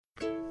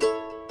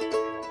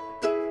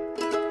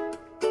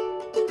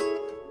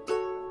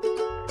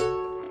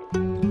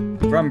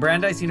From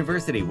Brandeis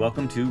University,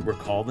 welcome to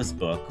Recall This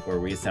Book, where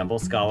we assemble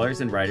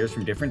scholars and writers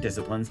from different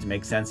disciplines to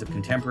make sense of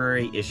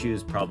contemporary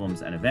issues,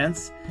 problems, and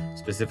events.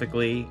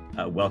 Specifically,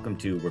 welcome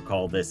to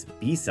Recall This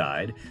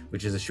B-Side,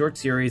 which is a short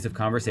series of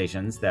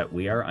conversations that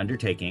we are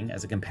undertaking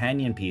as a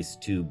companion piece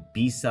to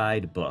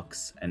B-Side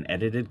Books, an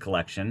edited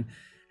collection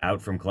out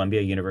from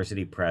Columbia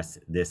University Press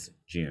this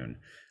June.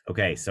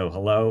 Okay, so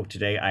hello.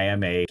 Today I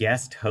am a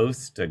guest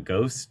host, a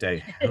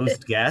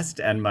host guest,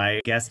 and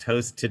my guest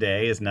host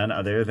today is none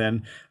other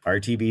than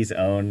RTB's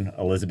own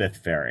Elizabeth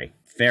Ferry.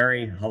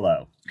 Ferry,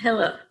 hello.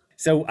 Hello.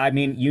 So, I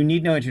mean, you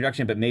need no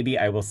introduction, but maybe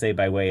I will say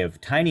by way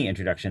of tiny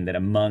introduction that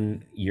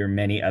among your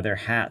many other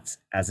hats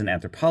as an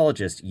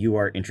anthropologist, you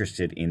are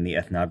interested in the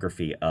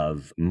ethnography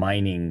of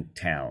mining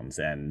towns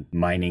and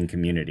mining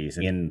communities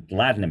in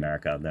Latin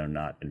America, though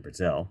not in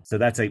Brazil. So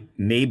that's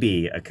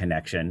maybe a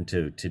connection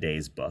to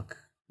today's book.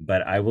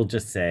 But I will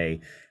just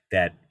say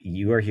that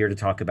you are here to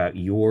talk about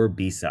your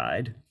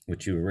B-side,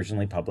 which you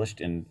originally published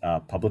in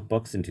Public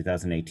Books in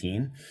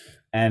 2018.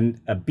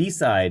 And a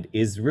B-side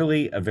is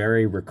really a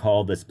very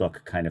recall this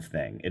book kind of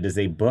thing. It is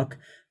a book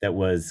that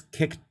was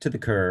kicked to the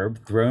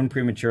curb, thrown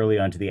prematurely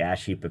onto the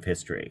ash heap of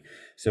history.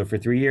 So for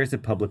 3 years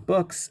at Public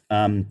Books,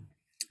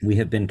 we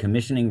have been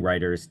commissioning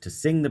writers to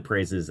sing the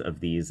praises of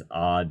these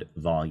odd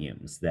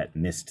volumes that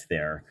missed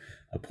their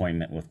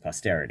appointment with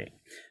posterity.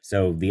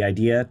 So the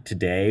idea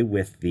today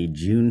with the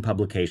June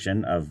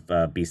publication of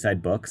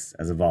B-Side Books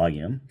as a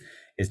volume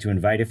is to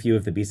invite a few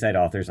of the B-Side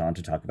authors on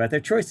to talk about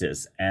their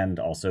choices and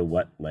also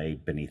what lay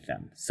beneath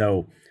them.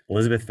 So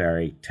Elizabeth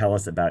Ferry, tell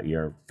us about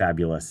your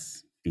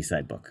fabulous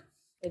B-Side book.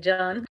 Hey,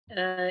 John.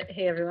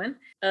 Hey, everyone.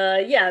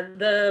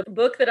 The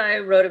book that I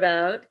wrote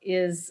about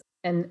is,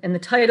 and the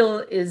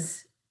title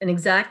is an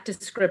exact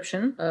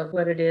description of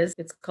what it is.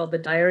 It's called The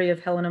Diary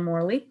of Helena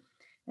Morley.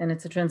 And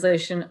it's a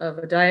translation of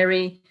a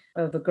diary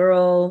of a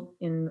girl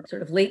in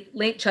sort of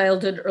late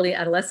childhood, early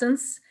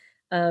adolescence,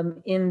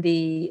 in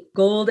the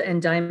gold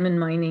and diamond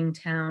mining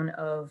town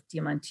of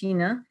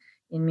Diamantina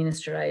in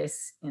Minas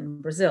Gerais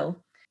in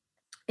Brazil.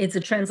 It's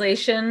a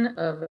translation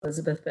of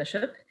Elizabeth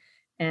Bishop.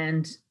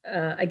 And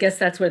I guess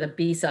that's where the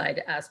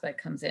B-side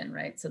aspect comes in,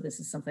 right? So this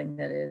is something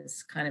that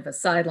is kind of a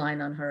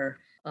sideline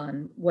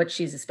on what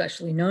she's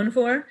especially known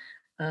for.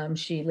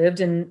 She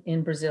lived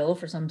in Brazil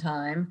for some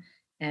time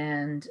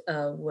and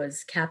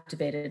was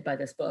captivated by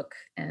this book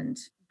and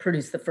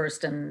produced the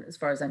first and, as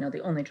far as I know, the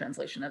only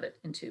translation of it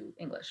into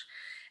English.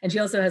 And she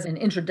also has an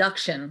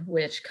introduction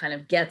which kind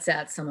of gets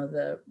at some of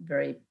the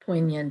very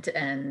poignant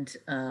and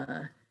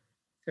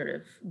sort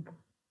of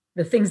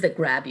the things that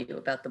grab you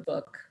about the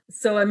book.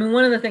 So, I mean,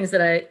 one of the things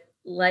that I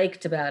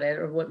liked about it,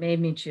 or what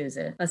made me choose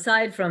it,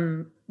 aside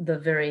from the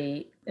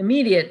very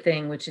immediate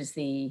thing, which is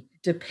the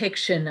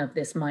depiction of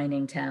this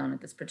mining town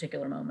at this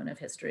particular moment of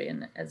history.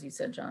 And as you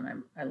said,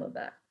 John, I love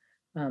that.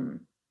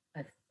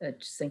 I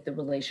just think the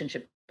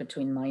relationship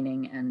between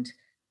mining and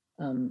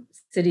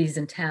cities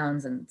and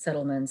towns and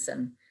settlements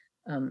and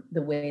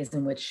the ways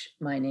in which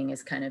mining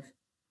is kind of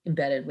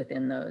embedded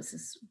within those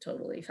is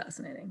totally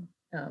fascinating,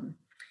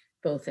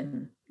 both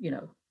in,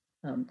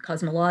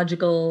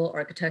 cosmological,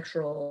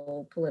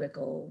 architectural,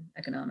 political,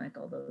 economic,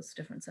 all those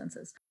different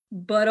senses.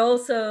 But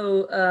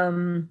also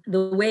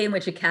the way in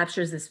which it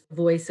captures this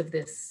voice of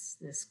this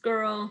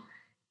girl,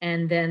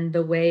 and then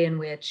the way in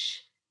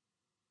which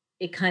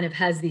it kind of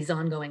has these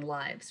ongoing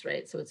lives,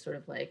 right? So it's sort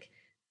of like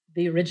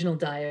the original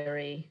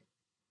diary,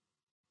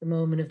 the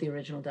moment of the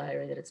original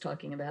diary that it's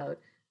talking about,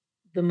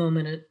 the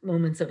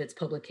moments of its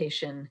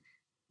publication,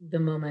 the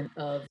moment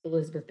of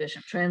Elizabeth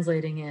Bishop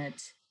translating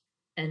it.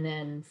 And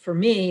then for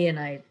me, and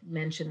I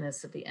mentioned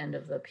this at the end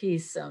of the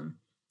piece,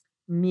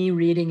 me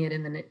reading it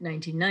in the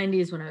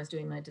 1990s when I was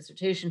doing my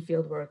dissertation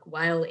fieldwork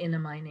while in a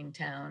mining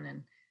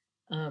town.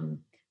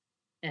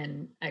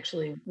 And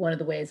actually one of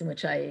the ways in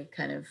which I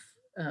kind of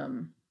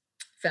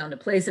found a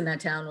place in that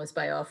town was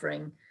by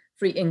offering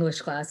free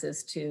English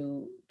classes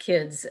to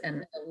kids.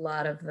 And a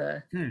lot of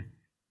the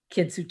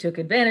kids who took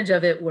advantage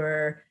of it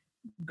were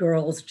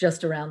girls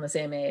just around the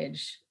same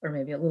age, or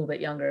maybe a little bit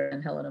younger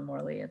than Helena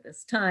Morley at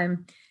this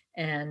time,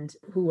 and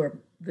who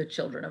were the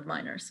children of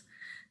miners.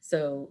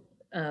 So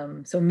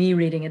me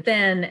reading it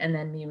then, and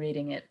then me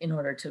reading it in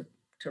order to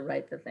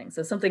write the thing.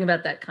 So something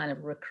about that kind of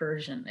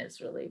recursion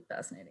is really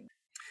fascinating.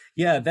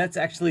 Yeah, that's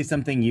actually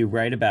something you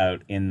write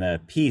about in the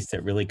piece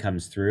that really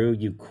comes through.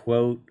 You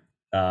quote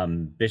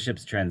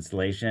Bishop's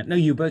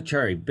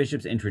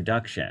Bishop's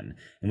introduction,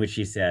 in which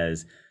she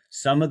says,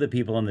 "Some of the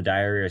people in the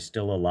diary are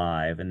still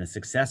alive, and the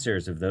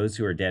successors of those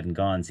who are dead and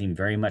gone seem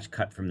very much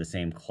cut from the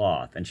same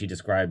cloth." And she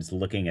describes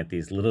looking at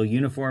these little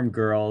uniformed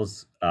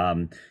girls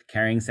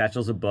carrying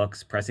satchels of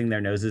books, pressing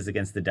their noses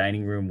against the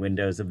dining room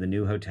windows of the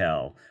new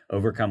hotel,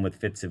 overcome with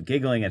fits of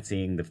giggling at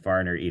seeing the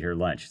foreigner eat her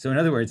lunch. So in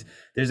other words,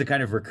 there's a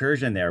kind of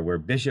recursion there where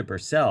Bishop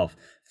herself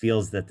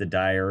feels that the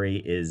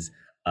diary is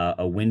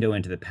a window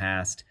into the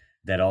past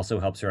that also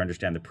helps her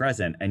understand the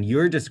present. And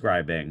you're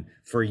describing,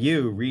 for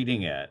you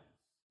reading it,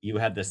 you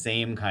had the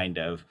same kind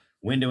of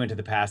window into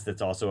the past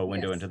that's also a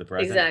window Yes, into the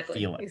present exactly,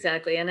 feeling.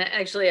 exactly. And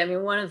actually, I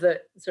mean, one of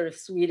the sort of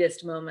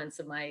sweetest moments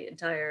of my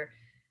entire,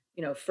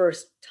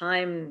 first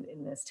time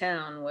in this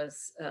town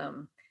was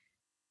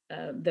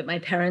that my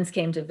parents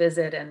came to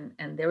visit,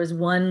 and there was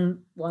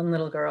one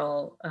little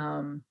girl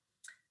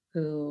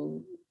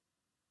who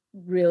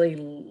really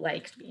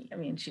liked me. I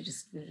mean, she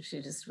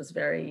just was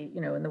very,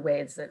 in the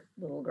ways that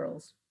little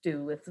girls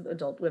do with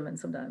adult women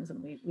sometimes,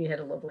 and we had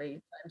a lovely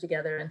time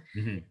together,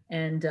 Hmm.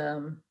 and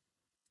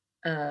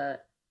uh,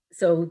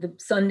 so the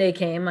Sunday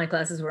came. My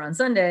classes were on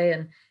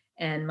Sunday,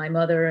 and my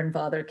mother and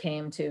father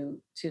came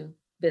to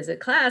visit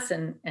class,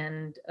 and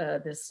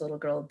this little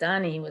girl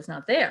Dani was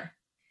not there,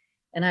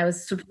 and I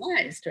was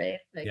surprised, right?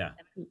 Like Yeah.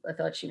 I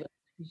thought she was.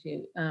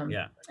 She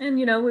Yeah. and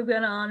we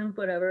went on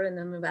whatever, and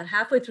then about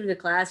halfway through the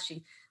class,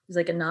 she was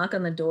like a knock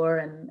on the door,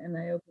 and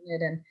I opened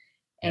it, and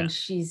Yeah.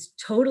 she's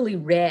totally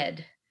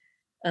red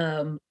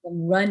from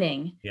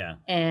running, Yeah.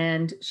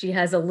 and she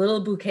has a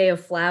little bouquet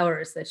of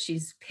flowers that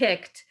she's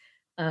picked.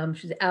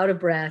 She's out of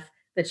breath,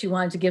 that she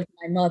wanted to give to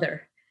my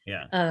mother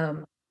Yeah.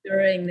 um,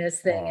 during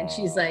this thing, and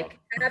she's Oh. like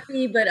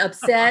happy but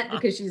upset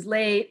because she's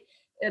late,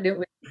 and it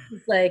was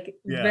like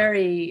Yeah.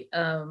 very.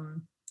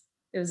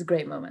 It was a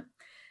great moment,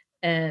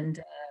 and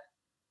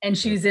That's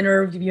she's in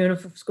her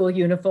school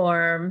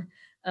uniform,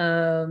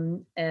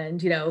 and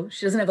she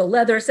doesn't have a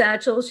leather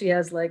satchel, she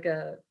has like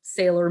a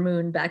Sailor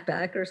Moon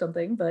backpack or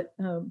something, but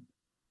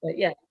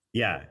yeah.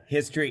 yeah.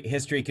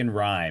 History can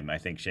rhyme, I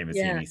think Seamus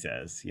Yeah. Heaney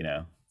says,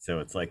 So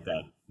it's like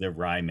that they're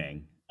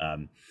rhyming.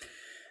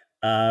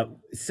 Uh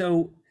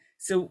so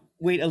so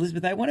wait,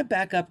 Elizabeth, I want to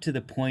back up to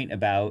the point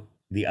about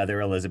the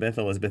other Elizabeth,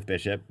 Elizabeth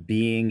Bishop,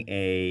 being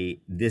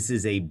this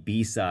is a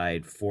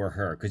B-side for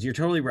her. Because you're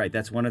totally right.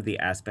 That's one of the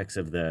aspects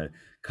of the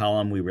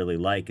column we really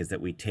like, is that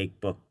we take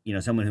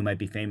someone who might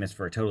be famous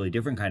for a totally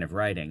different kind of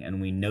writing,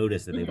 and we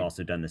notice that they've Mhm.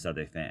 also done this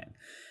other thing.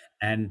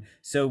 And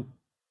so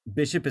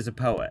Bishop is a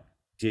poet.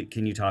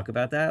 Can you talk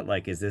about that?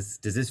 Like, does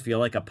this feel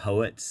like a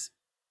poet's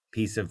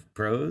piece of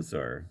prose,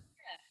 or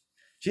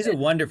she's a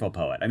wonderful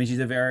poet. I mean, she's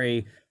a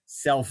very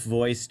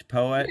self-voiced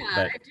poet, Yeah,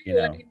 but I do.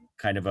 I mean,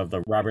 kind of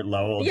the Robert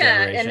Lowell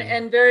yeah, and generation.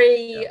 and Yeah.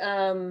 very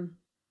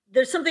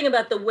there's something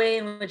about the way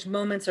in which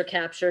moments are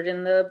captured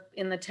in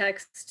the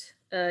text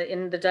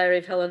in the Diary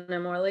of Helena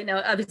Morley.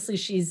 Now,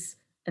 obviously,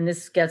 and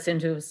this gets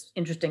into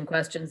interesting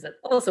questions that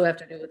also have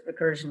to do with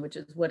recursion, which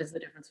is what is the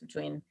difference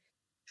between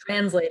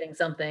translating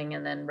something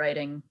and then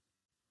writing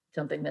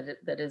something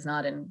that is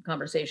not in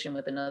conversation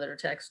with another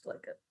text,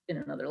 like in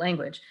another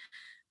language,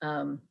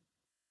 um,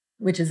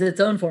 which is its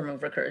own form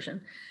of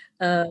recursion.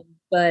 Um,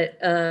 but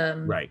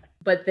um, Right.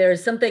 but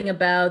there's something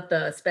about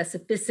the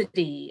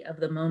specificity of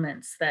the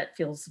moments that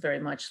feels very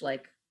much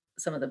like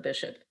some of the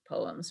Bishop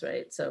poems,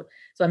 right? So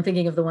I'm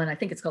thinking of the one, I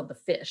think it's called "The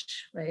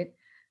Fish," right?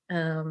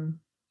 Um,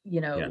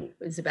 Yeah.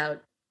 is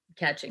about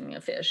catching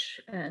a fish,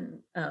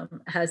 and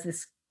has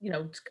this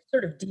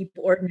sort of deep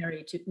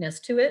ordinariness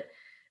to it,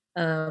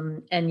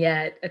 and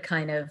yet a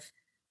kind of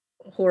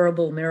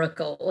horrible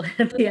miracle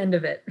at the end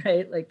of it,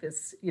 right? Like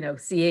this,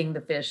 seeing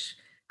the fish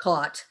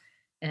caught,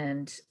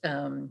 and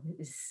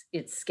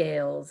its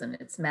scales and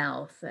its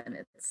mouth and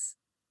its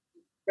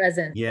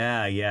presence.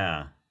 Yeah,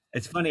 yeah.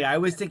 It's funny. I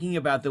was thinking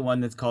about the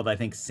one that's called, I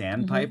think, Mhm.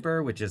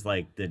 Sandpiper, which is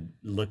like the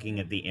looking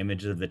at the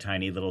images of the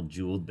tiny little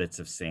jeweled bits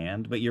of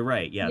sand. But you're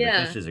right. Yeah,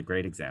 the fish Yeah. is a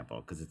great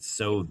example because it's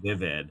so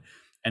vivid,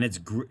 and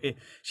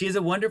she has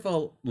a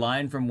wonderful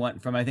line from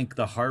I think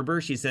The Harbor.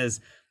 She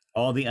says,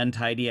 "All the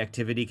untidy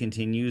activity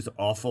continues,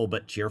 awful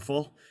but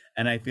cheerful,"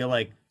 and I feel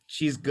like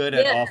she's good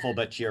at Yeah. awful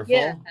but Yeah.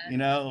 cheerful.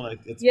 Like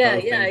it's Yeah,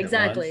 both yeah, things at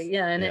exactly. once.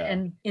 Yeah, and Yeah,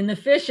 and in the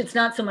fish, it's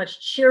not so much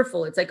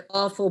cheerful. It's like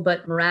awful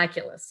but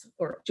miraculous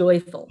or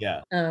joyful.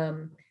 yeah.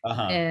 Um,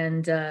 Uh-huh.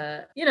 and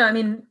I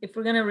mean, if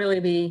we're gonna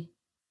really be,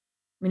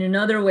 I mean,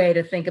 another way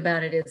to think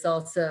about it is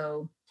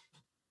also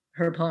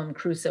her poem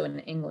 "Crusoe in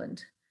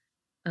England,"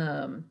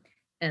 um,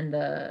 and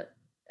the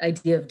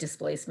idea of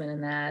displacement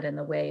in that, and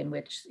the way in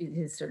which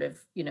his sort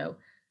of,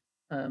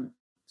 um,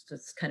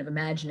 just kind of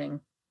imagining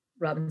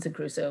Robinson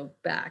Crusoe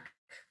back,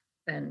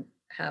 and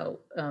how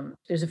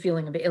there's a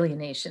feeling of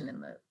alienation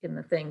in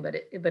the thing, but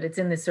it's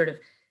in this sort of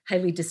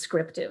highly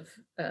descriptive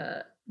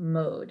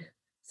mode.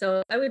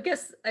 So I would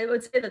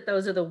say that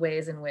those are the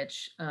ways in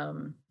which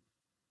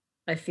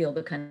I feel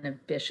the kind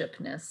of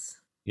bishopness.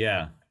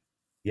 Yeah.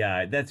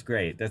 Yeah, that's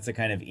great. That's a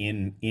kind of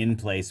in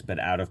place but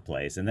out of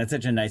place. And that's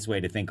such a nice way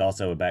to think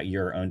also about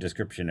your own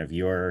description of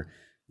your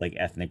like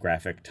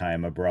ethnographic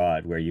time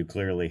abroad, where you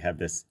clearly have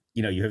this,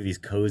 you have these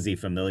cozy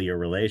familiar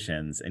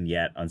relations, and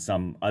yet on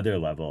some other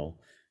level,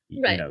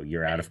 Right,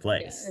 you're out right, of yeah,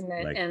 place. and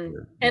that, Like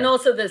and yeah.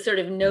 also the sort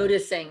of Yeah.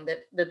 noticing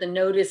that the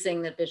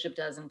noticing that Bishop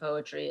does in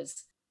poetry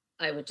is,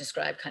 I would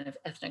describe, kind of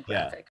Yeah.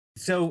 ethnographic.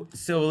 So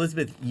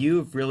Elizabeth,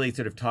 you've really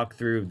sort of talked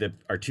through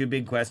our two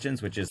big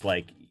questions, which is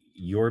like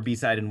your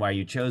B-side and why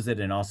you chose it,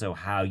 and also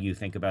how you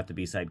think about the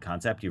B-side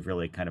concept. You've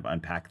really kind of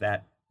unpacked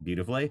that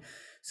beautifully.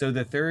 So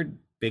the third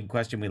big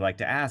question we like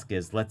to ask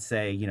is, let's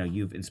say,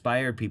 you've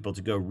inspired people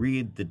to go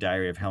read the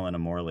Diary of Helena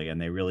Morley, and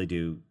they really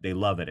do, they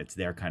love it. It's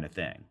their kind of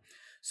thing.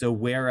 So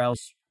where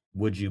else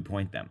would you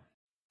point them?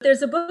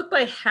 There's a book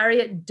by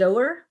Harriet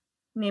Doer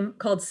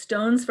called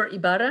Stones for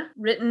Ibarra,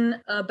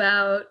 written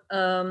about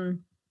a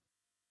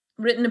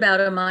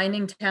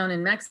mining town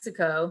in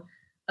Mexico.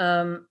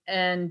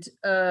 And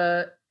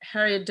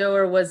Harriet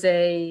Doer was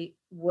a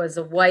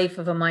wife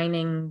of a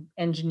mining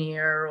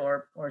engineer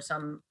or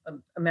some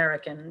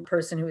American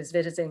person who was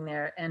visiting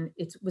there, and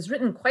it was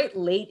written quite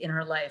late in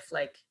her life,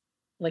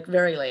 like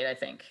very late, I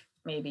think,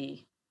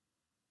 maybe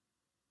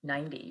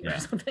 90 or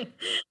something.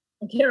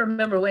 I can't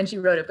remember when she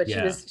wrote it, but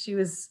it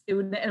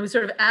was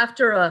sort of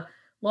after a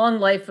long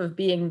life of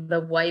being the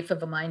wife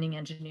of a mining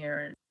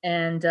engineer.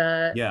 And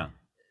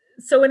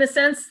so in a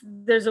sense,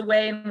 there's a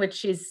way in which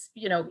she's,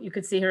 you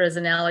could see her as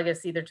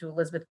analogous either to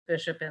Elizabeth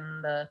Bishop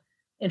in the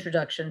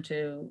introduction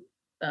to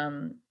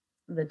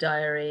the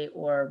diary,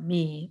 or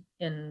me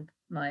in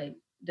my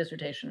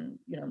dissertation,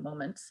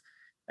 moments,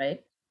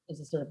 right?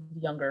 As a sort of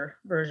younger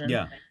version.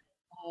 Yeah.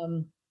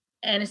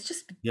 And it's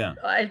just,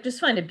 I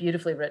just find it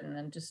beautifully written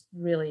and just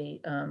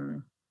really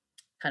kind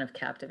of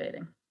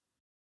captivating.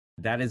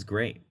 That is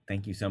great.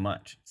 Thank you so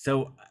much.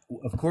 So,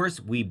 of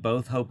course, we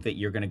both hope that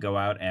you're going to go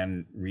out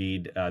and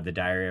read The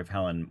Diary of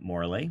Helen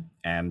Morley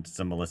and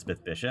some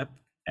Elizabeth Bishop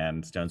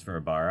and Stones from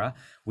Ibarra.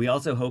 We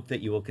also hope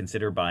that you will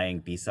consider buying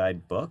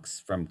B-Side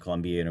Books from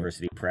Columbia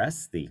University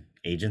Press. The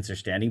agents are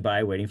standing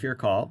by waiting for your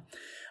call.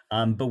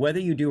 But whether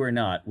you do or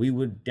not, we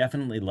would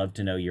definitely love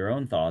to know your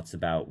own thoughts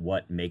about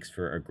what makes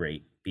for a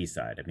great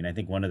B-side. I mean, I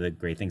think one of the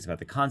great things about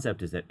the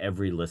concept is that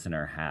every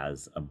listener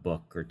has a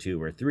book or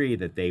two or three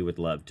that they would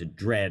love to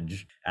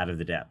dredge out of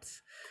the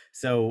depths.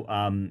 So,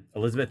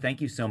 Elizabeth, thank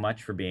you so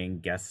much for being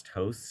guest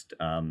host,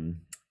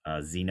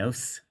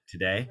 Xenos,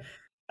 today.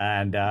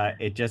 And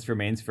it just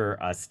remains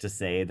for us to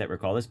say that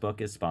Recall This Book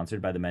is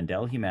sponsored by the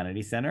Mandel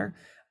Humanities Center.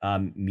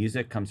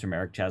 Music comes from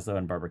Eric Chaslow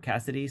and Barbara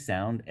Cassidy.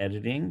 Sound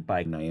editing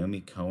by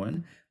Naomi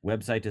Cohen.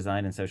 Website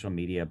design and social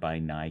media by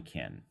Nye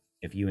Kin.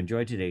 If you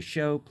enjoyed today's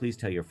show, please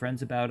tell your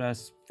friends about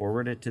us,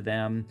 forward it to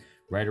them,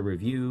 write a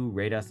review,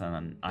 rate us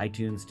on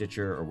iTunes,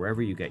 Stitcher, or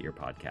wherever you get your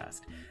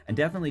podcast. And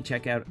definitely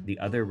check out the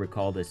other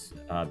Recall This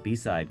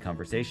B-Side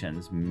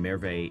conversations,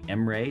 Merve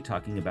Emre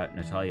talking about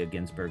Natalia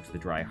Ginsburg's The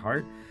Dry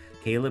Heart,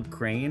 Caleb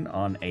Crane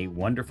on a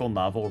wonderful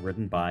novel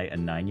written by a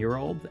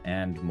 9-year-old,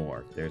 and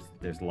more.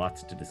 There's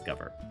lots to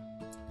discover.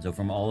 So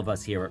from all of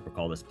us here at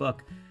Recall This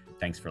Book,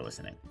 thanks for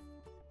listening.